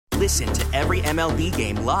Listen to every MLB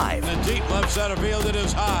game live. In the deep left center field, it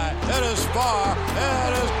is high, it is far,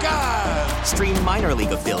 it is gone. Stream minor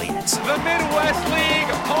league affiliates. The Midwest League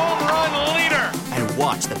home run leader. And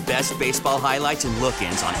watch the best baseball highlights and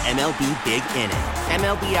look-ins on MLB Big Inning.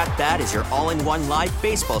 MLB At Bat is your all-in-one live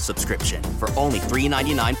baseball subscription for only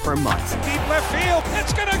 $3.99 per month. Deep left field,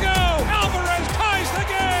 it's gonna go. Alvarez ties the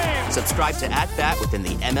game. Subscribe to At Bat within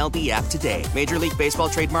the MLB app today. Major League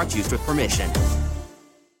Baseball trademarks used with permission.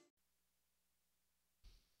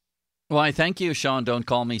 Why, thank you, Sean. Don't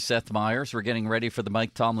call me Seth Meyers. We're getting ready for the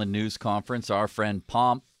Mike Tomlin news conference. Our friend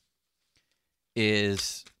Pomp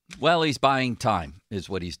is, well, he's buying time is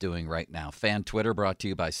what he's doing right now. Fan Twitter brought to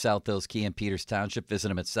you by South Hills Kia in Peters Township.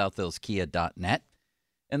 Visit him at southhillskia.net.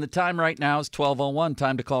 And the time right now is 12:01.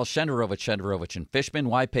 Time to call Shenderovich and Fishman.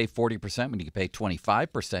 Why pay 40% when you can pay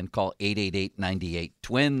 25%? Call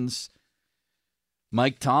 888-98-TWINS.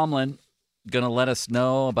 Mike Tomlin going to let us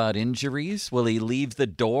know about injuries. Will he leave the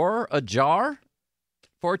door ajar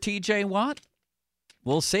for TJ Watt?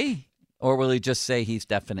 We'll see. Or will he just say he's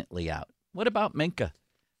definitely out? What about Minkah?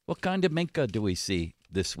 What kind of Minkah do we see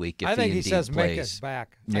this week if I think he says plays? Minkah's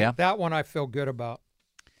back. Yeah. That one I feel good about.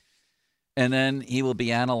 And then he will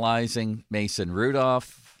be analyzing Mason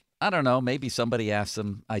Rudolph. I don't know. Maybe somebody asked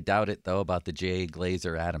him. I doubt it, though, about the Jay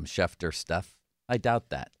Glazer, Adam Schefter stuff. I doubt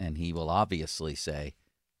that. And he will obviously say,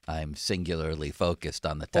 I'm singularly focused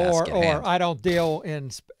on the task at hand. Or I don't deal in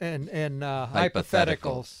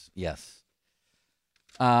hypotheticals. Yes.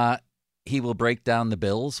 He will break down the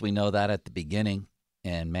Bills. We know that at the beginning.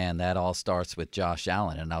 And, man, that all starts with Josh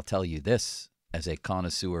Allen. And I'll tell you this, as a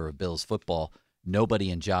connoisseur of Bills football, nobody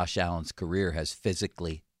in Josh Allen's career has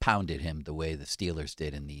physically pounded him the way the Steelers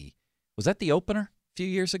did in the – was that the opener a few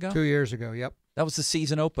years ago? 2 years ago, yep. That was the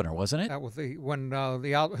season opener, wasn't it? That was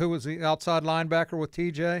who was the outside linebacker with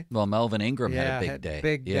TJ? Well, Melvin Ingram had a big day.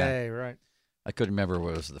 Big day, right. I couldn't remember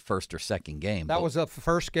what was the first or second game. That was the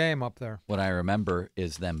first game up there. What I remember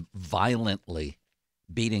is them violently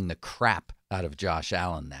beating the crap out of Josh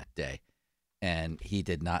Allen that day. And he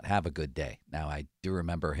did not have a good day. Now, I do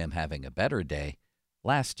remember him having a better day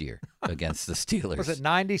last year against the Steelers. Was it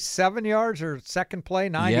 97 yards or second play,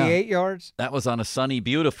 98 yards? That was on a sunny,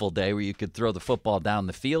 beautiful day where you could throw the football down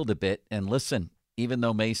the field a bit. And listen, even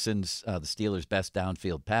though Mason's the Steelers' best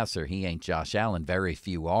downfield passer, he ain't Josh Allen. Very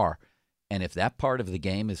few are. And if that part of the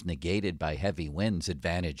game is negated by heavy winds,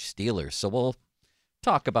 advantage Steelers. So we'll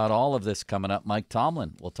talk about all of this coming up. Mike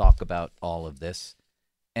Tomlin will talk about all of this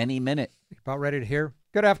any minute. About ready to hear?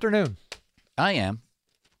 Good afternoon. I am.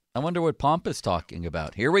 I wonder what Pomp is talking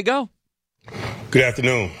about. Here we go. Good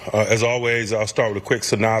afternoon. As always, I'll start with a quick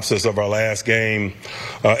synopsis of our last game.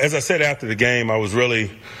 As I said after the game, I was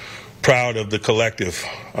really proud of the collective.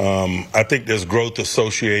 I think there's growth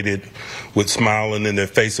associated with smiling in the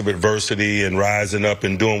face of adversity and rising up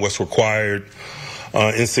and doing what's required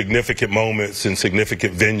in significant moments, in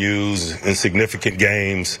significant venues, in significant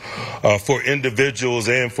games for individuals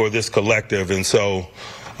and for this collective. And so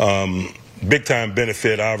big-time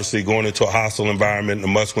benefit, obviously, going into a hostile environment in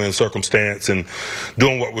a must-win circumstance and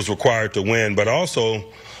doing what was required to win. But also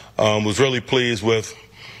was really pleased with,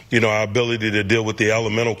 our ability to deal with the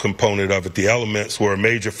elemental component of it. The elements were a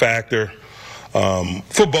major factor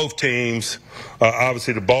for both teams.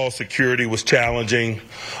 Obviously, the ball security was challenging,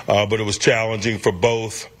 but it was challenging for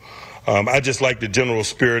both. I just like the general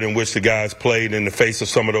spirit in which the guys played in the face of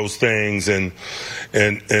some of those things and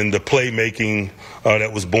the playmaking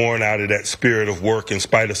that was born out of that spirit of work in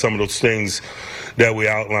spite of some of those things that we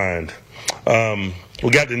outlined. We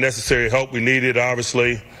got the necessary help we needed,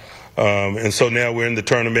 obviously. And so now we're in the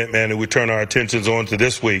tournament, man, and we turn our attentions on to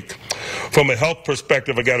this week. From a health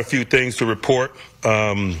perspective, I got a few things to report.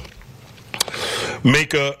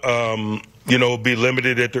 Minkah, will be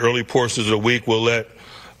limited at the early portions of the week. We'll let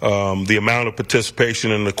the amount of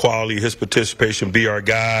participation and the quality of his participation be our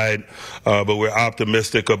guide, but we're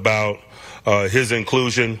optimistic about his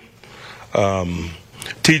inclusion.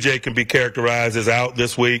 TJ can be characterized as out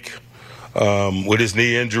this week with his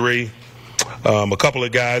knee injury. A couple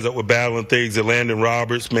of guys that were battling things, Landon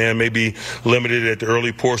Roberts, man, may be limited at the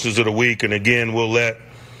early portions of the week. And again, we'll let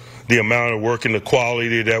the amount of work and the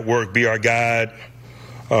quality of that work be our guide.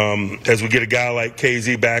 As we get a guy like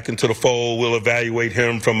KZ back into the fold, we'll evaluate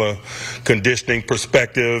him from a conditioning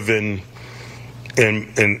perspective and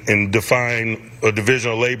define a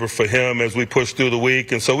division of labor for him as we push through the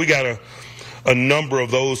week. And so we got a number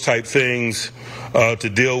of those type things to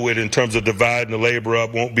deal with in terms of dividing the labor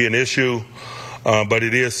up. Won't be an issue, but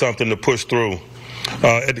it is something to push through.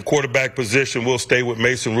 At the quarterback position, we'll stay with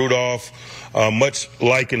Mason Rudolph, much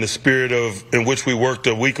like in the spirit in which we worked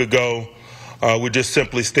a week ago. we're just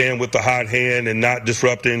simply staying with the hot hand and not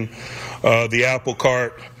disrupting the apple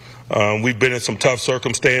cart. We've been in some tough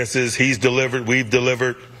circumstances. He's delivered, we've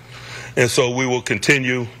delivered, and so we will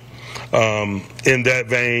continue in that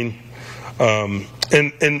vein.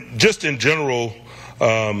 And just in general,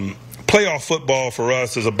 playoff football for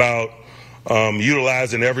us is about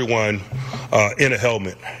utilizing everyone in a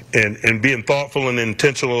helmet and being thoughtful and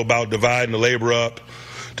intentional about dividing the labor up,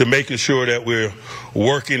 to making sure that we're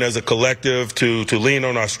working as a collective to lean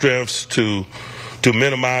on our strengths, to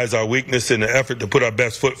minimize our weakness in the effort to put our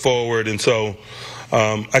best foot forward. And so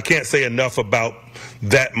I can't say enough about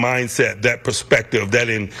that mindset, that perspective, that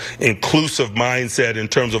inclusive mindset in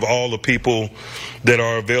terms of all the people that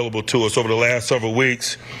are available to us. Over the last several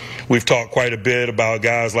weeks, we've talked quite a bit about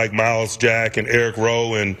guys like Miles Jack and Eric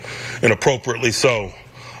Rowe, and appropriately so.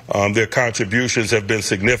 Their contributions have been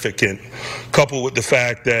significant, coupled with the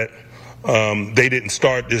fact that they didn't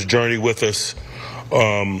start this journey with us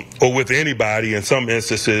or with anybody. In some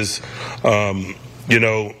instances,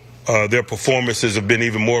 their performances have been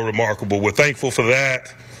even more remarkable. We're thankful for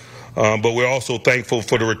that, but we're also thankful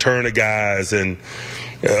for the return of guys and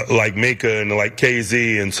like Minkah and like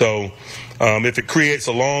KZ. And so if it creates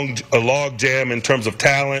a log jam in terms of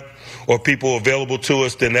talent or people available to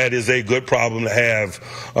us, then that is a good problem to have.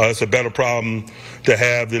 It's a better problem to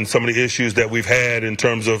have than some of the issues that we've had in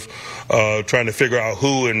terms of trying to figure out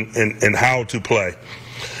who and how to play.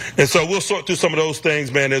 And so we'll sort through some of those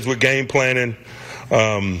things, man, as we're game planning.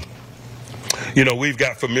 We've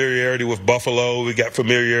got familiarity with Buffalo. We've got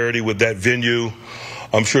familiarity with that venue.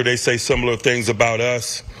 I'm sure they say similar things about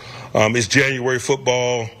us. It's January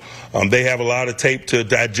football. They have a lot of tape to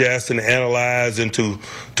digest and analyze and to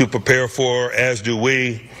prepare for, as do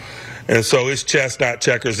we. And so it's chess, not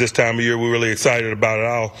checkers this time of year. We're really excited about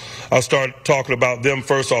it. I'll start talking about them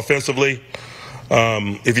first offensively.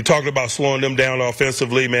 If you're talking about slowing them down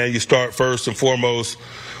offensively, man, you start first and foremost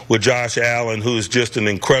with Josh Allen, who is just an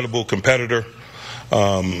incredible competitor.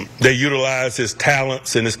 They utilize his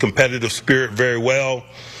talents and his competitive spirit very well.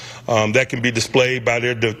 That can be displayed by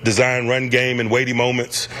their design run game in weighty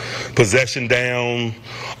moments, possession down,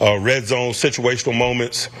 red zone situational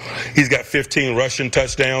moments. He's got 15 rushing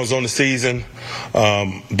touchdowns on the season.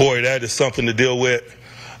 Boy, that is something to deal with.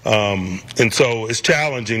 And so it's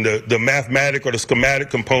challenging. The mathematic or the schematic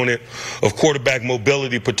component of quarterback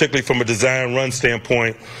mobility, particularly from a design run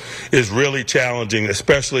standpoint, is really challenging,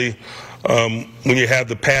 especially when you have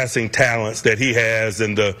the passing talents that he has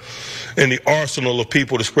and the arsenal of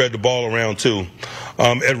people to spread the ball around too.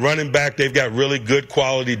 At running back, they've got really good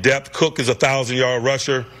quality depth. Cook is a 1,000-yard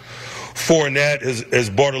rusher. Fournette has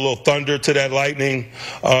brought a little thunder to that Lightning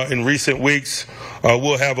in recent weeks.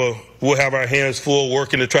 We'll have our hands full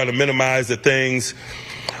working to try to minimize the things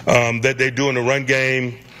that they do in the run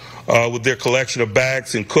game with their collection of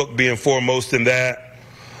backs, and Cook being foremost in that.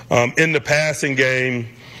 In the passing game,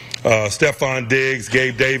 Stephon Diggs,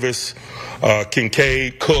 Gabe Davis,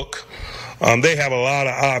 Kincaid, Cook, they have a lot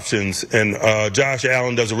of options, and Josh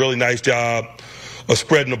Allen does a really nice job of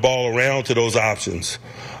spreading the ball around to those options.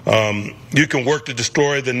 You can work to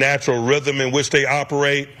destroy the natural rhythm in which they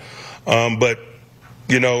operate, but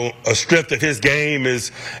a strength of his game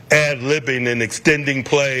is ad-libbing and extending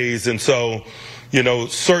plays. And so,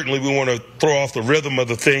 certainly we want to throw off the rhythm of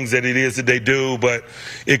the things that it is that they do, but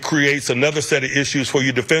it creates another set of issues for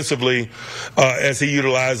you defensively as he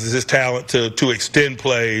utilizes his talent to extend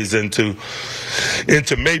plays and to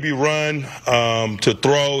maybe run, to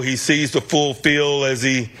throw. He sees the full field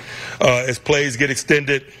as plays get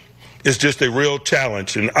extended. It's just a real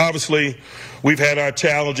challenge. And obviously, we've had our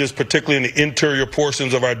challenges, particularly in the interior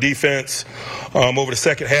portions of our defense over the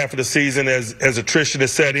second half of the season as attrition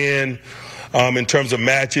has set in terms of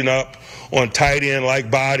matching up on tight end-like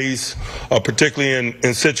bodies, particularly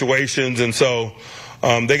in situations. And so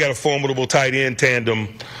they got a formidable tight end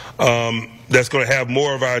tandem that's going to have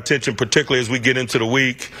more of our attention, particularly as we get into the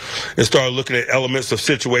week and start looking at elements of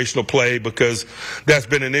situational play, because that's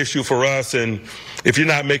been an issue for us. And if you're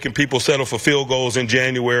not making people settle for field goals in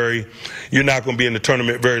January, you're not going to be in the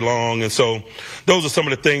tournament very long. And so those are some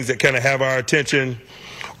of the things that kind of have our attention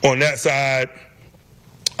on that side.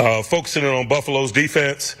 Focusing on Buffalo's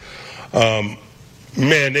defense, man,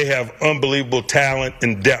 they have unbelievable talent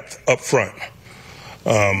and depth up front.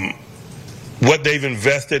 What they've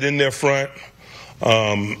invested in their front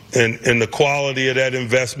and the quality of that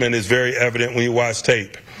investment is very evident when you watch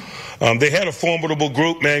tape. They had a formidable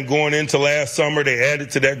group, man, going into last summer. They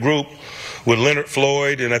added to that group with Leonard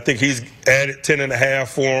Floyd, and I think he's added 10.5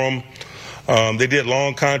 for them. They did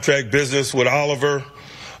long contract business with Oliver.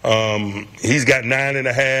 He's got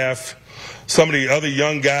 9.5. some of the other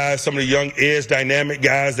young guys, some of the young edge dynamic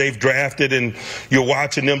guys they've drafted, and you're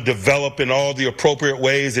watching them develop in all the appropriate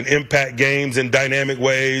ways and impact games in dynamic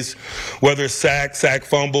ways, whether it's sack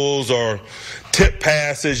fumbles or tip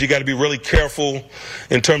passes. You got to be really careful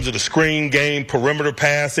in terms of the screen game, perimeter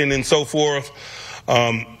passing, and so forth.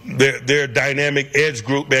 Their dynamic edge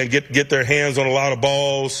group, man, get their hands on a lot of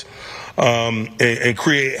balls and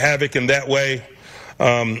create havoc in that way.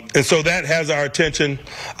 And so that has our attention.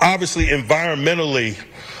 Obviously, environmentally,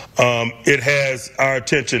 it has our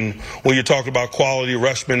attention when you're talking about quality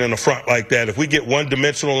rushmen in the front like that. If we get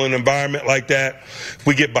one-dimensional in an environment like that, if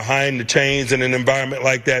we get behind the chains in an environment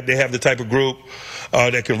like that, they have the type of group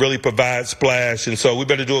that can really provide splash. And so we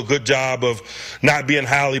better do a good job of not being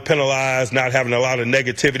highly penalized, not having a lot of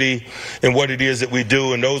negativity in what it is that we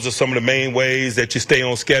do. And those are some of the main ways that you stay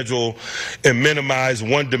on schedule and minimize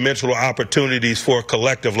one-dimensional opportunities for a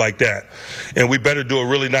collective like that. And we better do a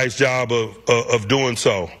really nice job of doing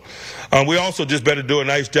so. We also just better do a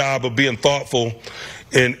nice job of being thoughtful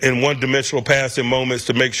in one-dimensional passing moments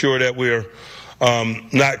to make sure that we're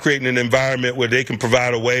not creating an environment where they can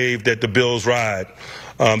provide a wave that the Bills ride.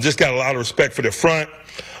 Just got a lot of respect for their front.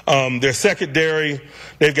 Their secondary,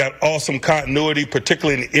 they've got awesome continuity,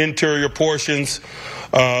 particularly in the interior portions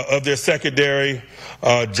of their secondary.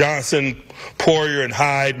 Johnson, Poirier, and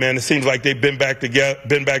Hyde, man, it seems like they've been back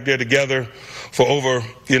there together for over,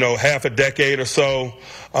 half a decade or so.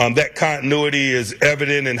 That continuity is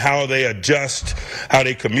evident in how they adjust, how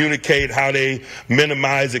they communicate, how they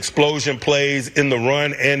minimize explosion plays in the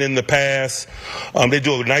run and in the pass. They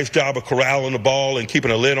do a nice job of corralling the ball and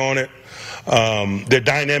keeping a lid on it. They're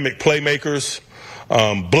dynamic playmakers,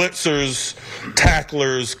 blitzers,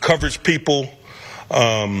 tacklers, coverage people.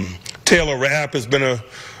 Taylor Rapp has been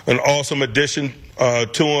an awesome addition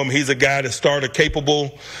to him. He's a guy that's starter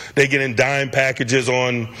capable. They get in dime packages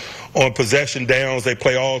on possession downs. They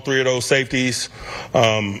play all three of those safeties.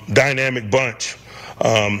 Dynamic bunch.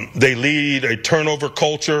 They lead a turnover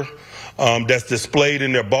culture that's displayed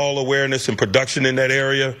in their ball awareness and production in that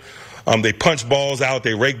area. They punch balls out.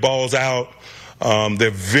 They rake balls out.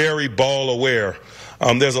 They're very ball aware.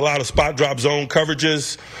 There's a lot of spot drop zone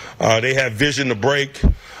coverages. They have vision to break.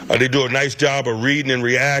 They do a nice job of reading and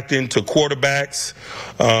reacting to quarterbacks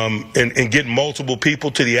and getting multiple people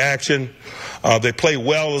to the action. They play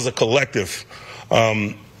well as a collective.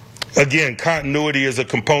 Again, continuity is a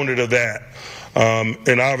component of that.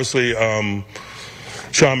 And obviously,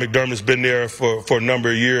 Sean McDermott's been there for a number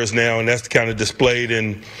of years now, and that's kind of displayed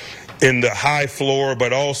in the high floor,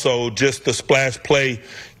 but also just the splash play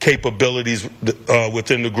capabilities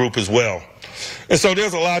within the group as well. And so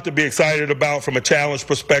there's a lot to be excited about from a challenge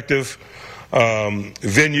perspective,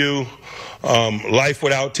 venue, life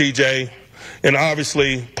without TJ. And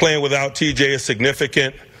obviously playing without TJ is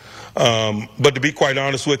significant. But to be quite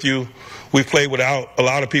honest with you, we've played without a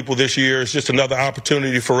lot of people this year. It's just another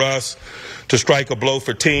opportunity for us to strike a blow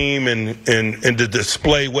for team and to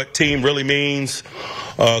display what team really means,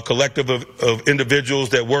 a collective of individuals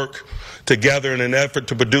that work together in an effort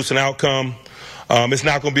to produce an outcome. It's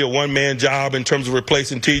not going to be a one-man job in terms of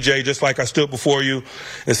replacing TJ, just like I stood before you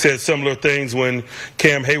and said similar things when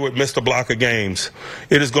Cam Hayward missed a block of games.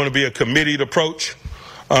 It is going to be a committed approach.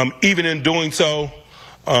 Even in doing so,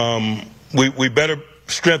 we better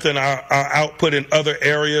strengthen our output in other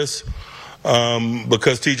areas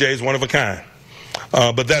because TJ is one of a kind.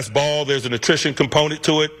 But that's ball. There's an attrition component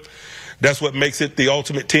to it. That's what makes it the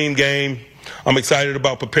ultimate team game. I'm excited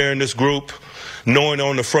about preparing this group, knowing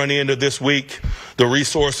on the front end of this week the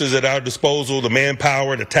resources at our disposal, the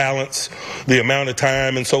manpower, the talents, the amount of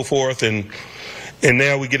time and so forth. And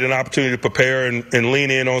now we get an opportunity to prepare and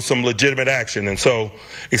lean in on some legitimate action. And so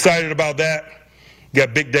excited about that.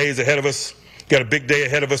 Got big days ahead of us. Got a big day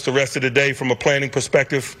ahead of us the rest of the day from a planning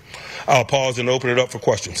perspective. I'll pause and open it up for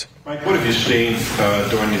questions. Mike, what have you seen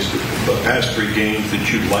during these past three games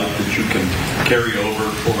that you like that you can carry over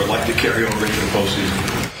or would like to carry over into the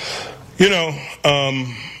postseason?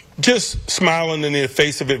 Just smiling in the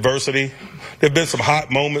face of adversity. There have been some hot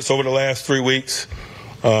moments over the last 3 weeks.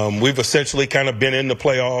 We've essentially kind of been in the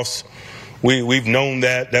playoffs. We've known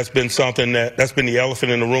that. That's been something that's been the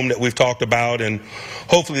elephant in the room that we've talked about, and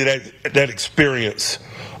hopefully that experience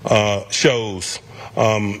shows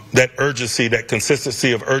that urgency, that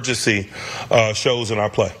consistency of urgency shows in our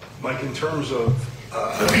play. Mike, in terms of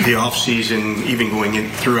the offseason, even going in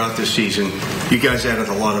throughout the season, you guys added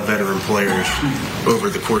a lot of veteran players over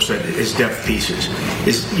the course of as depth pieces.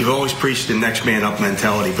 You've always preached the next man up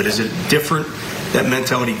mentality, but is it different, that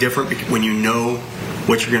mentality different when you know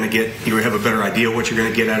what you're going to get? You have a better idea of what you're going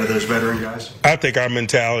to get out of those veteran guys? I think our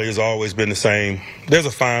mentality has always been the same. There's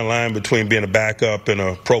a fine line between being a backup and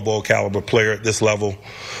a Pro Bowl caliber player at this level.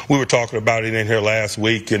 We were talking about it in here last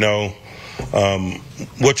week,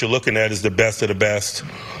 what you're looking at is the best of the best,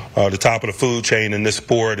 the top of the food chain in this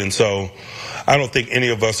sport. And so I don't think any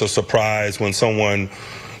of us are surprised when someone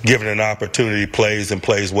given an opportunity plays and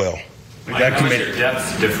plays well. That how is your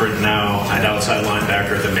depth different now at outside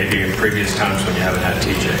linebacker than maybe in previous times when you haven't had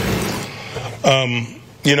TJ?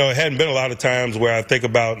 It hadn't been a lot of times where I think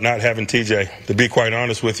about not having TJ, to be quite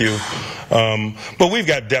honest with you. But we've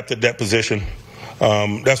got depth at that position.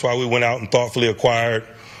 That's why we went out and thoughtfully acquired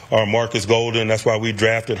Marcus Golden. That's why we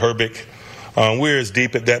drafted Herbig. We're as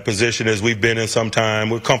deep at that position as we've been in some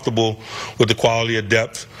time. We're comfortable with the quality of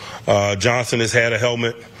depth. Johnson has had a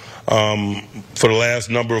helmet for the last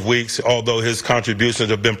number of weeks, although his contributions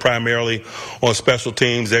have been primarily on special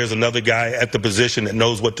teams. There's another guy at the position that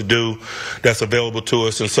knows what to do that's available to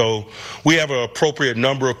us. And so we have an appropriate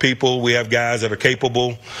number of people. We have guys that are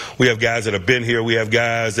capable. We have guys that have been here. We have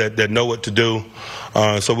guys that know what to do.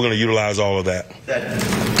 So we're going to utilize all of that.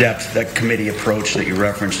 That depth, that committee approach that you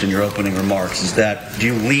referenced in your opening remarks, do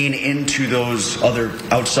you lean into those other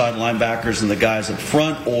outside linebackers and the guys up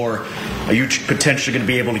front, or are you potentially going to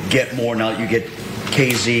be able to get more now that you get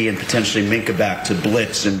KZ and potentially Minkah back to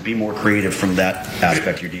blitz and be more creative from that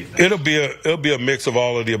aspect of your defense? It'll be a mix of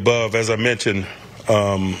all of the above. As I mentioned,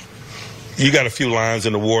 you got a few lines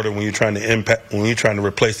in the water when you're trying to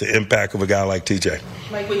replace the impact of a guy like TJ.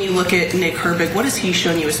 Mike, when you look at Nick Herbig, what has he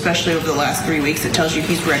shown you, especially over the last 3 weeks, that tells you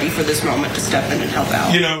he's ready for this moment to step in and help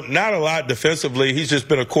out? Not a lot defensively. He's just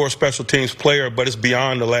been a core special teams player, but it's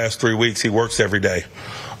beyond the last 3 weeks. He works every day.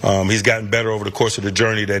 He's gotten better over the course of the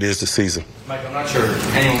journey that is the season. Mike, I'm not sure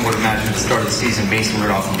anyone would imagine at the start of the season Mason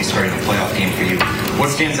Rudolph would be starting a playoff game for you. What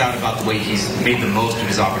stands out about the way he's made the most of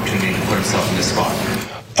his opportunity to put himself in this spot?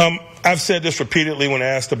 I've said this repeatedly when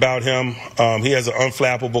asked about him. He has an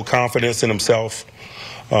unflappable confidence in himself.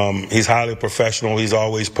 He's highly professional. He's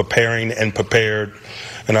always preparing and prepared.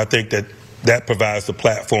 And I think that provides the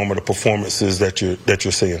platform of the performances that you're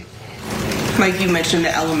seeing. Mike, you mentioned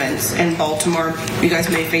the elements in Baltimore. You guys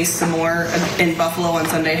may face some more in Buffalo on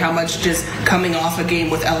Sunday. How much does coming off a game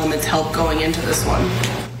with elements help going into this one?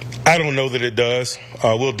 I don't know that it does.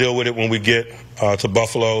 We'll deal with it when we get to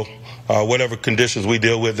Buffalo. Whatever conditions we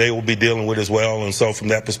deal with, they will be dealing with as well. And so from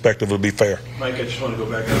that perspective, it'll be fair. Mike, I just want to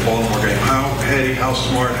go back to the Baltimore game. How heady, how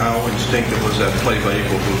smart, how instinctive was that play by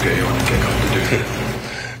Igwebuike on the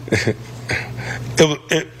kickoff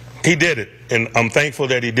to do? He did it, and I'm thankful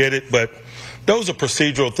that he did it, but those are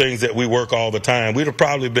procedural things that we work all the time. We'd have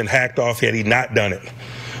probably been hacked off had he not done it.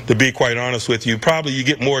 To be quite honest with you, probably you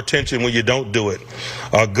get more attention when you don't do it.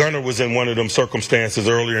 Gunner was in one of them circumstances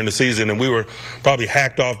earlier in the season, and we were probably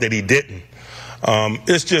hacked off that he didn't.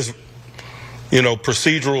 It's just,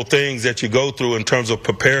 procedural things that you go through in terms of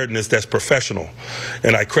preparedness that's professional.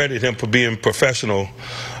 And I credit him for being professional,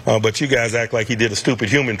 but you guys act like he did a stupid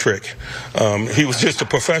human trick. He was just a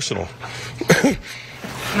professional.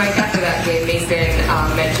 Mike, after that game, Mason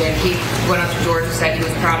mentioned he went up to George and said he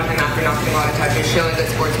was proud of him after knocking a lot of touches, showing good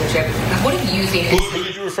sportsmanship. What have you seen? Who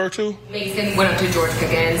did you refer to? Mason went up to George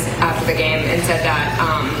Pickens after the game and said that.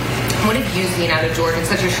 What have you seen out of George in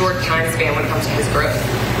such a short time span when it comes to his growth?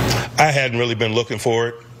 I hadn't really been looking for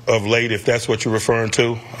it of late, if that's what you're referring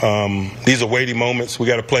to. These are weighty moments. We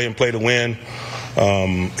got to play and play to win.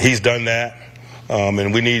 He's done that,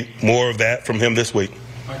 and we need more of that from him this week.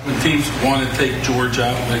 When teams want to take George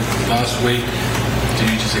out like last week, do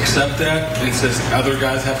you just accept that and says other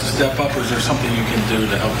guys have to step up, or is there something you can do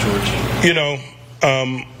to help George?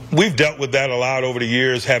 We've dealt with that a lot over the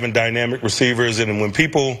years, having dynamic receivers, and when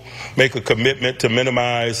people make a commitment to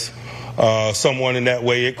minimize someone in that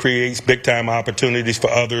way, it creates big-time opportunities for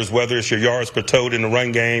others, whether it's your yards per tote in the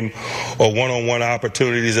run game or one-on-one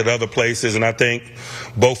opportunities at other places. And I think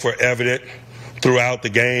both were evident throughout the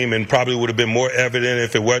game, and probably would have been more evident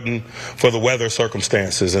if it wasn't for the weather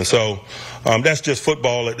circumstances. And so that's just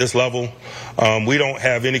football at this level. We don't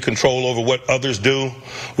have any control over what others do.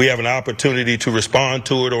 We have an opportunity to respond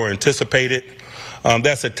to it or anticipate it.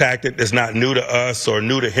 That's a tactic that's not new to us or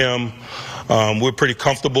new to him. We're pretty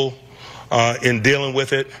comfortable in dealing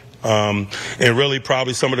with it. And really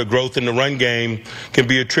probably some of the growth in the run game can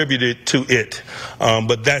be attributed to it.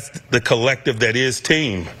 But that's the collective that is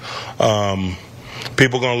team.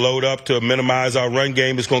 People are going to load up to minimize our run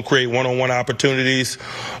game. It's going to create one-on-one opportunities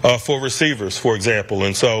for receivers, for example.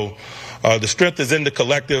 And so the strength is in the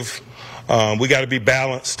collective. We got to be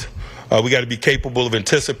balanced. We got to be capable of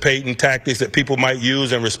anticipating tactics that people might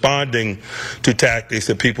use and responding to tactics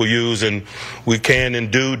that people use, and we can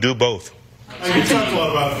and do both. You talked a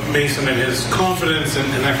lot about Mason and his confidence and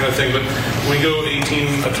that kind of thing, but when we go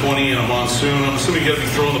 18 to 20 in a monsoon, I'm assuming you got to be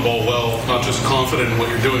throwing the ball well, not just confident in what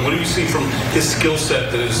you're doing. What do you see from his skill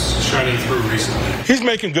set that is shining through recently? He's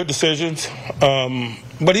making good decisions,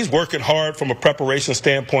 but he's working hard from a preparation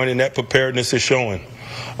standpoint, and that preparedness is showing.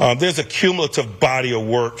 There's a cumulative body of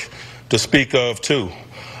work to speak of, too.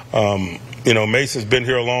 Mason's been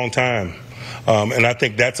here a long time. And I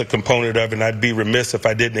think that's a component of it, and I'd be remiss if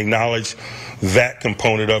I didn't acknowledge that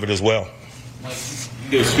component of it as well.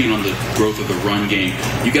 You guys speaking on the growth of the run game,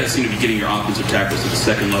 you guys seem to be getting your offensive tackles to the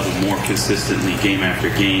second level more consistently game after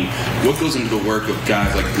game. What goes into the work of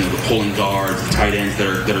guys like the pulling guards, the tight ends that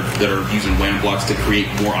are using wham blocks to create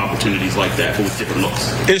more opportunities like that, but with different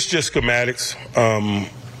looks? It's just schematics.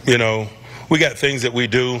 We got things that we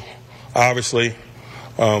do, obviously.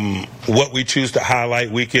 What we choose to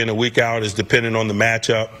highlight week in and week out is dependent on the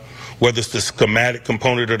matchup, whether it's the schematic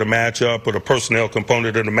component of the matchup or the personnel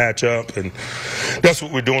component of the matchup. And that's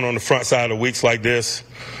what we're doing on the front side of weeks like this.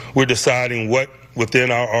 We're deciding what within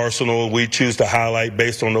our arsenal we choose to highlight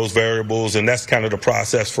based on those variables, and that's kind of the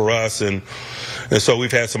process for us. And so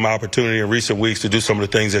we've had some opportunity in recent weeks to do some of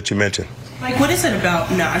the things that you mentioned. Mike, what is it about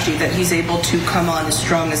Najee that he's able to come on as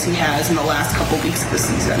strong as he has in the last couple weeks of the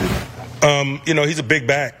season? He's a big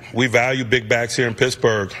back. We value big backs here in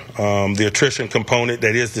Pittsburgh. The attrition component,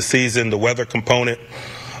 that is the season, the weather component,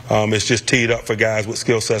 is just teed up for guys with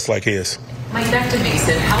skill sets like his. Mike, back to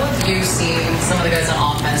Mason. How have you seen some of the guys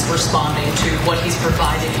on offense responding to what he's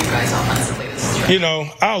provided you guys offensively this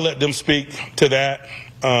year? I'll let them speak to that.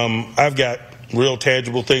 I've got real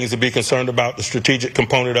tangible things to be concerned about, the strategic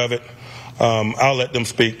component of it. I'll let them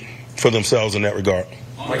speak for themselves in that regard.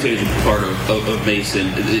 My favorite part of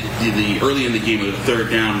Mason, the early in the game of the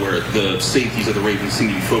third down where the safeties of the Ravens seem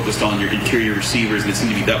to be focused on your interior receivers, and it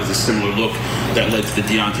seemed to be that was a similar look that led to the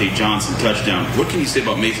Deontay Johnson touchdown. What can you say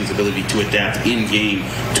about Mason's ability to adapt in-game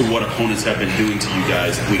to what opponents have been doing to you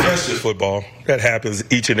guys? That's just football. That happens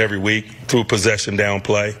each and every week through possession down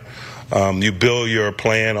play. You build your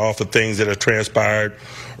plan off of things that have transpired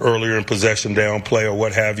earlier in possession down play or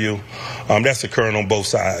what have you. That's occurring on both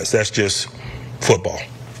sides. That's just football.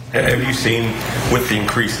 Have you seen, with the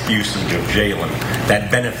increased usage of Jalen,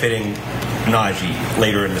 that benefiting Najee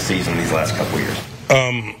later in the season these last couple of years?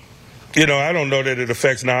 I don't know that it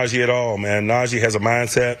affects Najee at all, man. Najee has a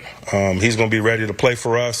mindset. He's going to be ready to play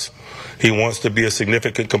for us. He wants to be a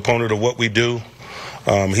significant component of what we do.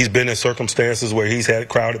 He's been in circumstances where he's had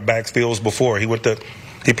crowded backfields before. He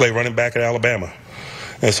played running back at Alabama.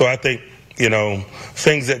 And so I think,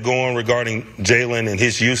 things that go on regarding Jalen and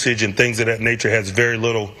his usage and things of that nature has very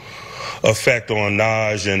little effect on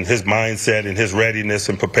Naj and his mindset and his readiness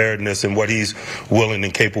and preparedness and what he's willing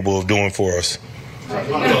and capable of doing for us. A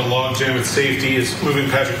logjam at safety is moving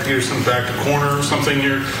Patrick Peterson back to corner or something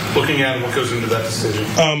you're looking at, and what goes into that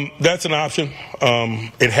decision? That's an option.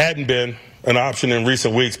 It hadn't been an option in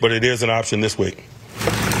recent weeks, but it is an option this week.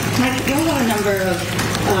 Mike, you have a number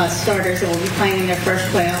of starters that will be playing in their first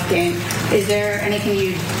playoff game. Is there anything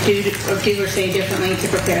you do or say differently to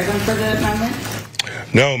prepare them for the moment?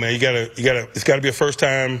 No, man. It's got to be a first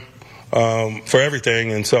time for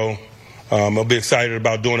everything, and so I'll be excited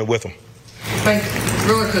about doing it with them. Like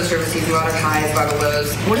roller coaster of a season, a lot of highs, a lot of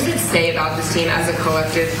lows. What does it say about this team as a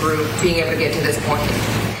collective group being able to get to this point?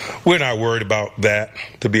 We're not worried about that,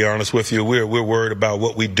 to be honest with you. We're worried about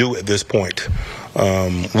what we do at this point.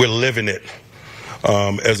 We're living it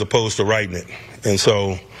as opposed to writing it. And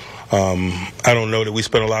so I don't know that we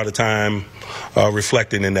spend a lot of time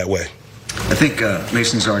reflecting in that way. I think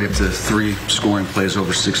Mason's already up to 3 scoring plays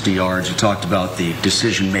over 60 yards. You talked about the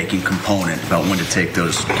decision-making component, about when to take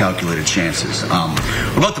those calculated chances.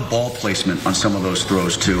 What about the ball placement on some of those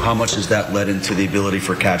throws, too? How much has that led into the ability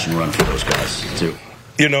for catch and run for those guys, too?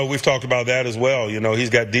 We've talked about that as well. He's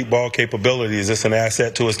got deep ball capabilities. It's an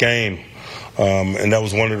asset to his game. And that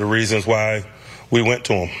was one of the reasons why we went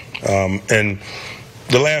to him. And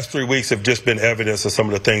the last 3 weeks have just been evidence of some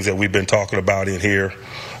of the things that we've been talking about in here.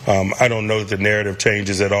 I don't know that the narrative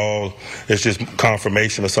changes at all. It's just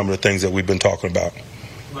confirmation of some of the things that we've been talking about.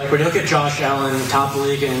 Like when you look at Josh Allen, top of the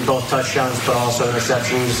league in both touchdowns but also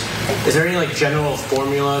interceptions, is there any general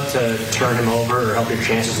formula to turn him over or help your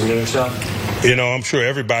chances in doing so? I'm sure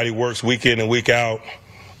everybody works week in and week out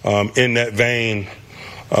in that vein,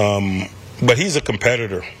 but he's a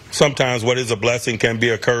competitor. Sometimes what is a blessing can be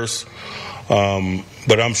a curse,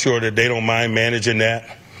 but I'm sure that they don't mind managing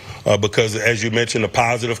that because, as you mentioned, the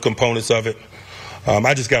positive components of it.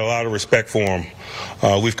 I just got a lot of respect for him.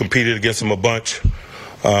 We've competed against him a bunch.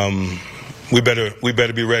 We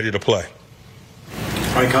better be ready to play.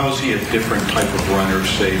 Mike, how is he a different type of runner,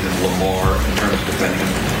 say, than Lamar in terms of defending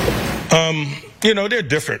him? They're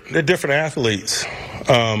different. They're different athletes.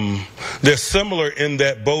 They're similar in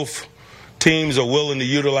that both teams are willing to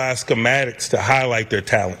utilize schematics to highlight their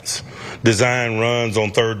talents. Design runs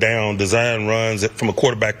on third down, design runs from a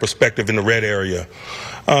quarterback perspective in the red area.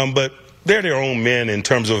 But they're their own men in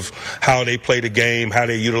terms of how they play the game, how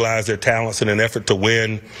they utilize their talents in an effort to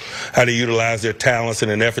win, how they utilize their talents in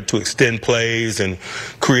an effort to extend plays and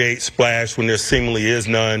create splash when there seemingly is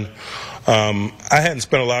none. I hadn't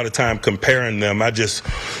spent a lot of time comparing them. I just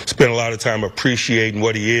spent a lot of time appreciating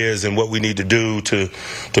what he is and what we need to do to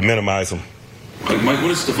minimize him. Mike, what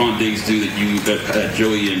does Stephon Diggs do that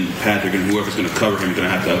Joey and Patrick and whoever's going to cover him is going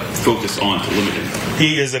to have to focus on to limit him?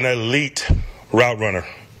 He is an elite route runner.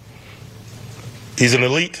 He's an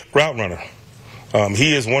elite route runner.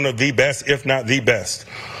 He is one of the best, if not the best.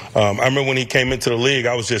 I remember when he came into the league,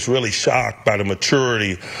 I was just really shocked by the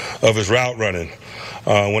maturity of his route running.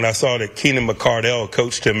 When I saw that Keenan McCardell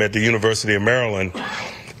coached him at the University of Maryland,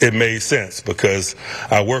 it made sense because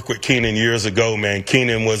I worked with Keenan years ago, man.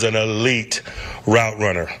 Keenan was an elite route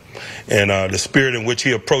runner. And the spirit in which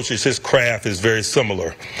he approaches his craft is very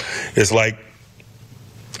similar. It's like,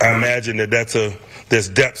 I imagine there's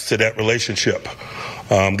depth to that relationship.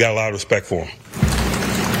 Got a lot of respect for him.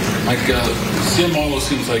 Mike, Sam Marlowe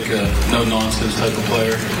seems like a no-nonsense type of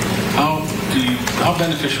player. How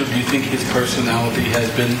beneficial do you think his personality has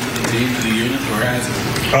been to the team, to the unit, or has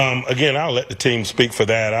it? Again, I'll let the team speak for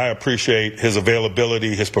that. I appreciate his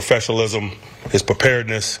availability, his professionalism, his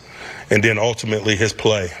preparedness, and then ultimately his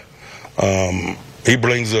play. He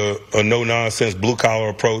brings a no-nonsense blue-collar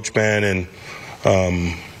approach, man, and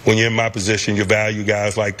when you're in my position, you value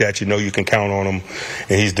guys like that. You know you can count on them,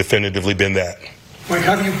 and he's definitively been that. Mike,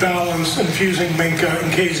 how do you balance infusing Minkah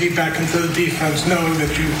and KZ back into the defense, knowing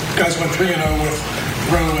that you guys went 3-0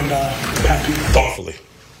 with Rowe and Pappy? Thoughtfully.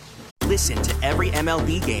 Listen to every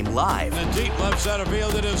MLB game live. In the deep left center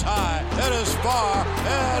field, it is high, it is far,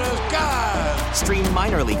 it is gone. Stream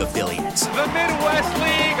minor league affiliates. The Midwest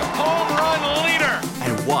League home run leader.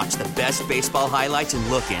 And watch the best baseball highlights and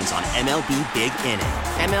look-ins on MLB Big Inning.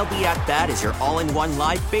 MLB At Bat is your all-in-one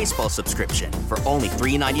live baseball subscription for only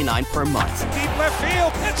 $3.99 per month. Deep left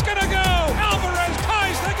field, it's gonna go. Alvarez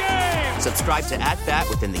ties the game. Subscribe to At Bat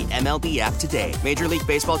within the MLB app today. Major League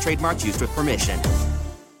Baseball trademarks used with permission.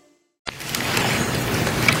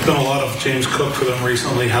 Done a lot of James Cook for them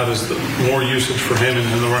recently. How does the more usage for him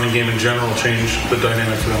and the running game in general change the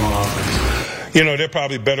dynamic for them on offense? They're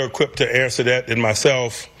probably better equipped to answer that than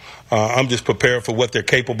myself. I'm just prepared for what they're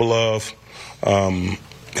capable of.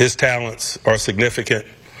 His talents are significant.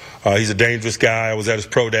 He's a dangerous guy. I was at his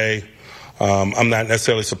pro day. I'm not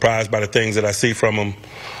necessarily surprised by the things that I see from him.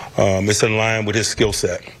 It's in line with his skill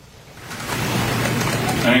set.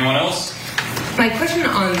 Anyone else? My question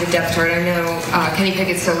on the depth chart, I know Kenny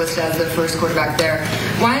Pickett's still listed as the first quarterback there.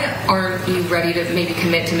 Why aren't you ready to maybe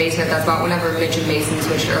commit to Mason at that spot whenever Mitch and Mason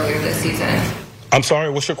switched earlier this season? I'm sorry,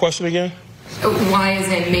 what's your question again? Why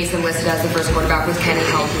isn't Mason listed as the first quarterback with Kenny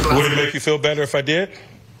helping? Would it make you feel better if I did?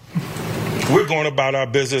 We're going about our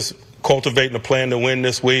business cultivating a plan to win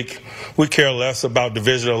this week. We care less about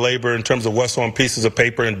division of labor in terms of what's on pieces of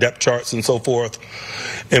paper and depth charts and so forth,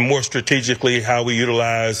 and more strategically how we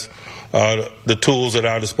utilize the tools at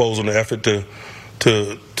our disposal in the effort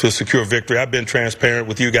to secure victory. I've been transparent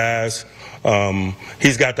with you guys.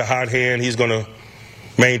 He's got the hot hand. He's going to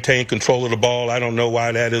maintain control of the ball. I don't know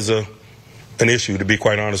why that is an issue, to be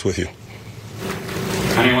quite honest with you.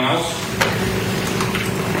 Anyone else?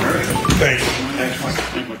 All right. Thanks. Thanks,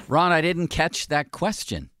 Mike. Ron, I didn't catch that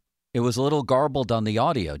question. It was a little garbled on the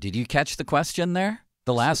audio. Did you catch the question there?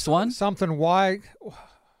 The last one? Something why...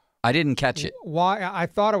 I didn't catch it. Why? I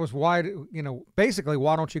thought it was why, basically,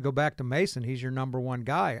 why don't you go back to Mason? He's your number one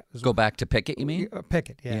guy. Go back to Pickett, you mean?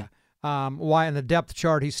 Pickett, yeah. Why in the depth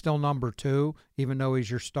chart he's still number 2, even though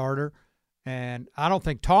he's your starter? And I don't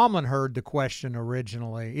think Tomlin heard the question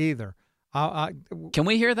originally either. Can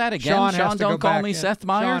we hear that again? Sean, don't call me Seth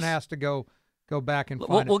Meyers. Sean has to go back and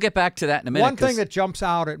find We'll get back to that in a minute. One thing that jumps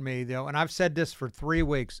out at me, though, and I've said this for 3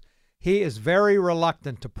 weeks, he is very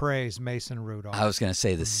reluctant to praise Mason Rudolph. I was going to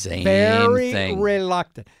say the same thing. Very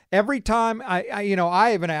reluctant. Every time I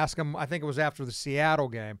even ask him, I think it was after the Seattle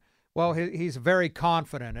game, well, he's very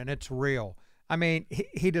confident, and it's real. I mean,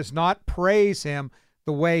 he does not praise him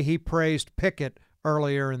the way he praised Pickett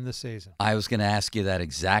earlier in the season. I was going to ask you that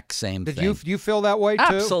exact same thing. Did you feel that way, too?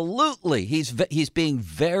 Absolutely. He's being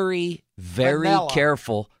very, very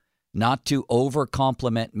careful not to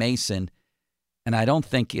over-compliment Mason, and I don't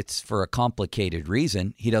think it's for a complicated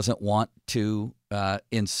reason. He doesn't want to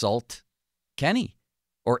insult Kenny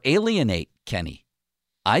or alienate Kenny,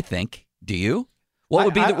 I think. Do you? What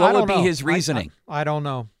would be his reasoning? I don't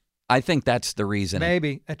know. I think that's the reasoning.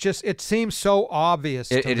 Maybe. It seems so obvious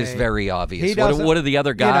to me. It is very obvious. What do the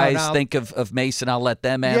other guys think of Mason? I'll let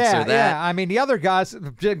them answer that. Yeah, I mean, the other guys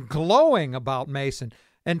have been glowing about Mason.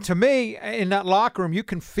 And to me, in that locker room, you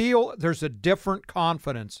can feel there's a different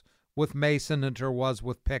confidence with Mason than there was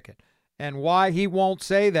with Pickett. And why he won't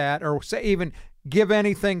say that or even give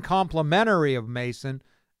anything complimentary of Mason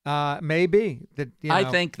maybe. That I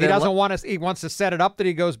think he doesn't want to. He wants to set it up that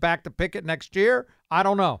he goes back to Pickett next year. I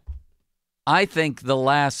don't know. I think the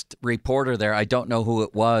last reporter there, I don't know who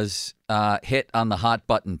it was, hit on the hot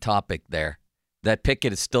button topic there. That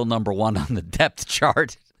Pickett is still number one on the depth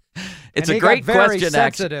chart. It's a great question,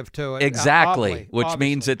 sensitive actually. To it. Exactly, which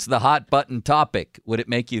means it's the hot button topic. Would it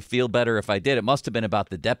make you feel better if I did? It must have been about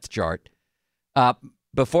the depth chart.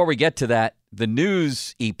 Before we get to that, the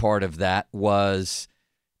news-y part of that was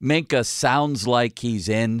Minkah sounds like he's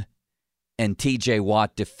in, and T.J.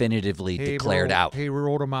 Watt definitively declared out. He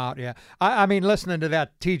ruled him out, yeah. I mean, listening to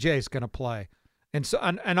that, T.J.'s going to play. And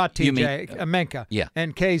not T.J., Minkah. Yeah.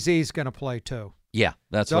 And KZ's going to play too. Yeah,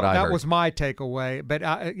 that's what I heard. That was my takeaway. But,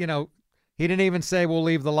 he didn't even say we'll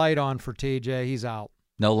leave the light on for T.J. He's out.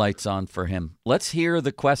 No lights on for him. Let's hear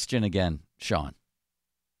the question again, Sean.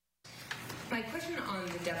 My question on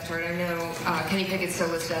the depth chart, I know Kenny Pickett's still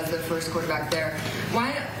listed as the first quarterback there.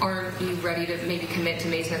 Why aren't you ready to maybe commit to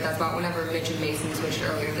Mason at that spot whenever Mitch and Mason switched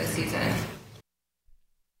earlier this season?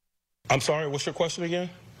 I'm sorry, what's your question again?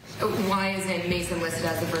 Why isn't Mason listed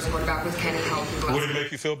as the first quarterback with Kenny healthy? Would it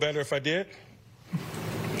make you feel better if I did?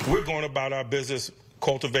 We're going about our business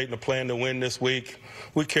cultivating a plan to win this week.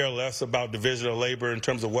 We care less about division of labor in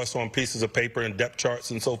terms of what's on pieces of paper and depth charts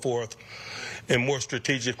and so forth, and more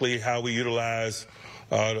strategically how we utilize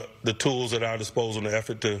the tools at our disposal in the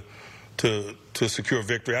effort to secure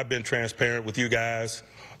victory. I've been transparent with you guys.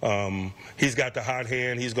 He's got the hot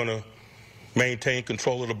hand. He's going to maintain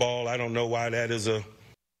control of the ball. I don't know why that is a...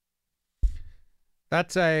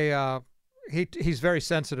 That's he's very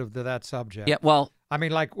sensitive to that subject. Yeah, well... I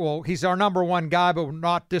mean, he's our number one guy, but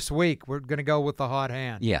not this week. We're going to go with the hot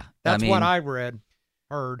hand. Yeah. That's what I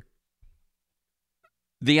heard.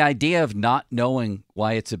 The idea of not knowing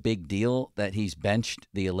why it's a big deal that he's benched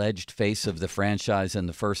the alleged face of the franchise and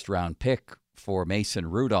the first-round pick for Mason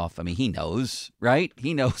Rudolph, I mean, he knows, right?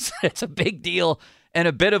 He knows it's a big deal and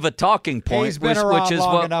a bit of a talking point. He's been around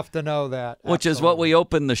long enough to know that. Which is what we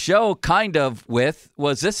opened the show kind of with,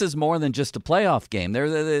 was this is more than just a playoff game.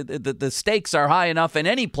 The stakes are high enough in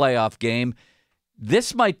any playoff game.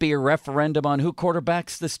 This might be a referendum on who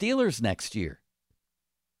quarterbacks the Steelers next year.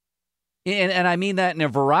 And I mean that in a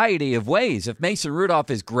variety of ways. If Mason Rudolph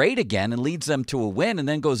is great again and leads them to a win and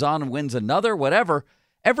then goes on and wins another, whatever,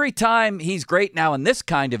 every time he's great now in this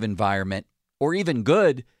kind of environment, or even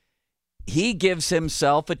good, he gives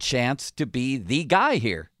himself a chance to be the guy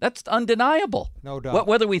here. That's undeniable. No doubt.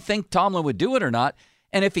 Whether we think Tomlin would do it or not.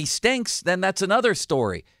 And if he stinks, then that's another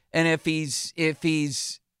story. And if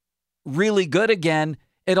he's really good again,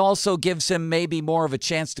 it also gives him maybe more of a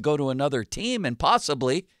chance to go to another team and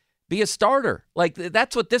possibly be a starter. Like,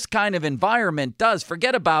 that's what this kind of environment does.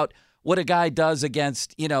 Forget about what a guy does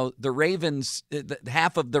against, the Ravens,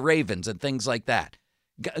 half of the Ravens and things like that.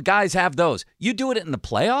 Guys have those. You do it in the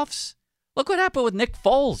playoffs? Look what happened with Nick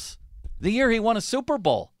Foles the year he won a Super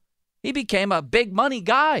Bowl. He became a big money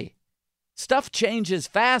guy. Stuff changes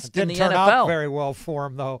fast in the NFL. Didn't turn out very well for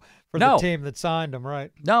him, though, for the team that signed him,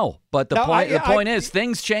 right? No, but the point is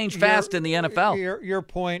things change fast in the NFL. Your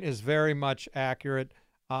point is very much accurate.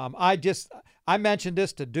 I mentioned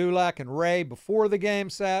this to Dulac and Ray before the game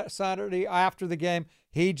Saturday. After the game,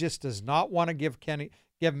 he just does not want to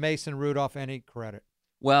give Mason Rudolph any credit.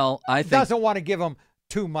 Well, I think he doesn't want to give him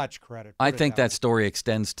too much credit. I think that story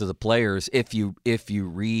extends to the players. If you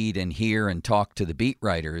read and hear and talk to the beat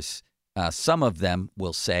writers, some of them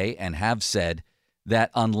will say and have said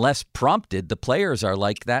that unless prompted, the players are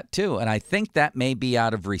like that too. And I think that may be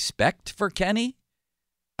out of respect for Kenny,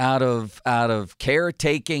 out of care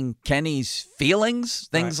taking Kenny's feelings,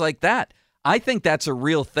 things like that. I think that's a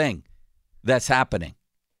real thing that's happening.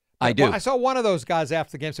 I do. I saw one of those guys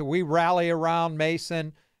after the game say, we rally around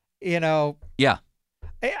Mason, Yeah.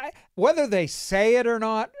 Whether they say it or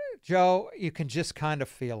not, Joe, you can just kind of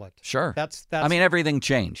feel it. Sure. That's. I mean, everything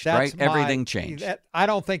changed, right? Everything changed. I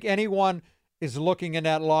don't think anyone is looking in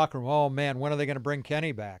that locker room, oh, man, when are they going to bring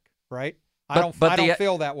Kenny back, right? I don't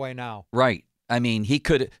feel that way now. Right. I mean,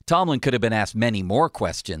 Tomlin could have been asked many more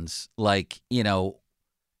questions, like,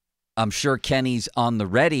 I'm sure Kenny's on the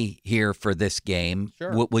ready here for this game.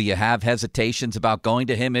 Sure. Will you have hesitations about going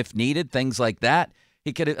to him if needed? Things like that.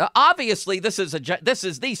 He could have. Obviously, this is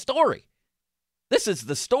the story. This is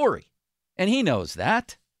the story, and he knows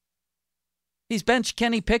that. He's benched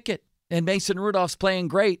Kenny Pickett, and Mason Rudolph's playing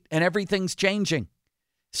great, and everything's changing.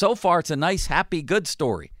 So far, it's a nice, happy, good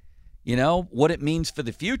story. What it means for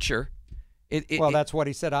the future. That's what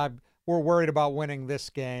he said. We're worried about winning this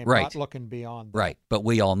game, right. Not looking beyond that. Right, but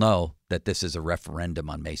we all know that this is a referendum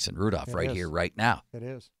on Mason Rudolph here, right now. It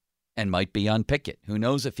is. And might be on Pickett. Who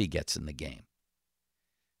knows if he gets in the game?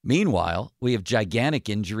 Meanwhile, we have gigantic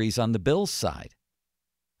injuries on the Bills' side.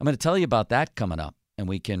 I'm going to tell you about that coming up, and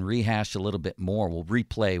we can rehash a little bit more. We'll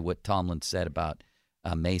replay what Tomlin said about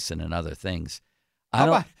Mason and other things.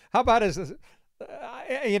 How about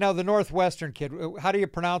the Northwestern kid? How do you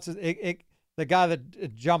pronounce it? The guy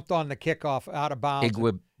that jumped on the kickoff out of bounds.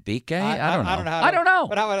 Igwebike? I don't know.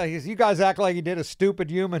 But you guys act like he did a stupid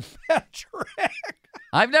human trick.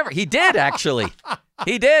 He did, actually.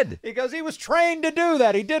 He did. Because he was trained to do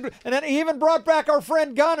that. He did. And then he even brought back our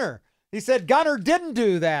friend Gunner. He said Gunner didn't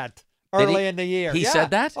do that early in the year. He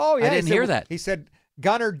said that? Oh, yeah. I didn't hear that. He said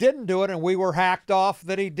Gunner didn't do it, and we were hacked off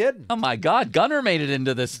that he didn't. Oh, my God. Gunner made it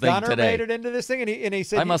into this thing today. Gunner made it into this thing, and he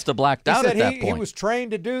said... I must have blacked out at that point. He was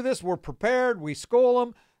trained to do this. We're prepared. We school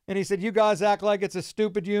him. And he said, you guys act like it's a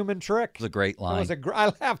stupid human trick. It was a great line.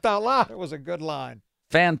 I laughed out loud. It was a good line.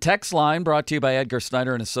 Fan text line brought to you by Edgar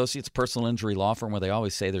Snyder and Associates, personal injury law firm, where they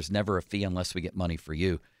always say there's never a fee unless we get money for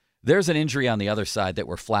you. There's an injury on the other side that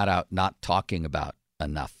we're flat out not talking about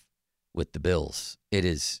enough with the Bills. It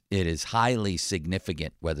is highly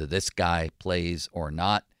significant whether this guy plays or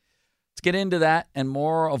not. Let's get into that and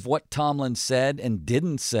more of what Tomlin said and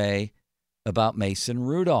didn't say about Mason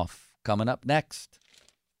Rudolph coming up next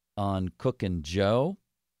on Cook and Joe.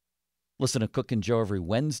 Listen to Cook and Joe every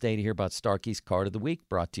Wednesday to hear about Starkey's Card of the Week,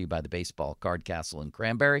 brought to you by the Baseball Card Castle in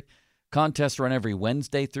Cranberry. Contests run every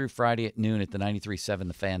Wednesday through Friday at noon at the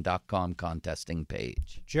 937thefan.com contesting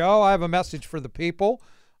page. Joe, I have a message for the people.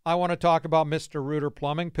 I want to talk about Mr. Reuter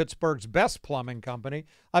Plumbing, Pittsburgh's best plumbing company.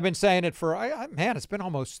 I've been saying it for, it's been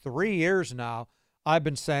almost 3 years now. I've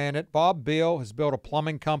been saying it. Bob Beal has built a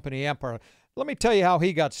plumbing company empire. Let me tell you how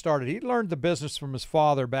he got started. He learned the business from his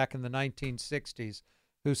father back in the 1960s,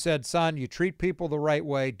 who said, son, you treat people the right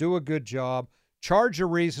way, do a good job, charge a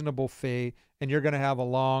reasonable fee, and you're going to have a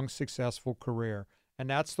long, successful career. And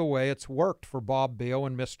that's the way it's worked for Bob Beal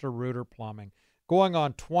and Mr. Reuter Plumbing. Going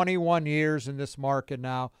on 21 years in this market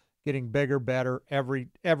now, getting bigger, better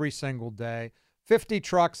every single day. 50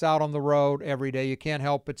 trucks out on the road every day. You can't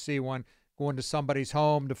help but see one going to somebody's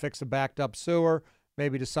home to fix a backed up sewer,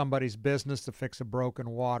 maybe to somebody's business to fix a broken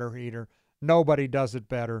water heater. Nobody does it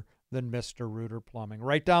better than Mr. Reuter Plumbing.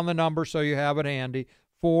 Write down the number so you have it handy,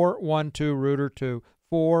 412-REUTER-2,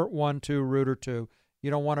 412-REUTER-2.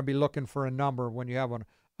 You don't want to be looking for a number when you have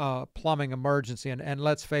a plumbing emergency. And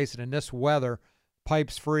let's face it, in this weather,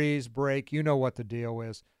 pipes freeze, break, you know what the deal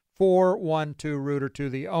is. 412-REUTER-2,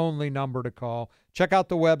 the only number to call. Check out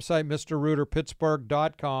the website,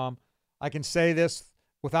 MrReuterPittsburgh.com. I can say this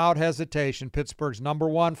without hesitation, Pittsburgh's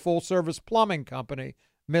 #1 full-service plumbing company,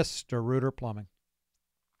 Mr. Reuter Plumbing.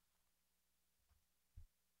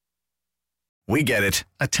 We get it.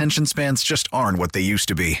 Attention spans just aren't what they used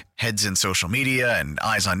to be. Heads in social media and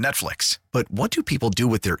eyes on Netflix. But what do people do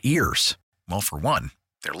with their ears? Well, for one,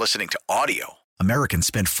 they're listening to audio. Americans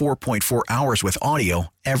spend 4.4 hours with audio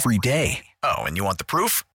every day. Oh, and you want the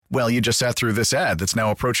proof? Well, you just sat through this ad that's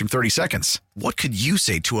now approaching 30 seconds. What could you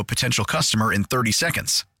say to a potential customer in 30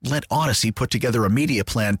 seconds? Let Odyssey put together a media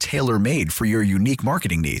plan tailor-made for your unique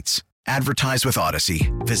marketing needs. Advertise with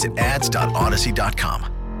Odyssey. Visit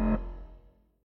ads.odyssey.com.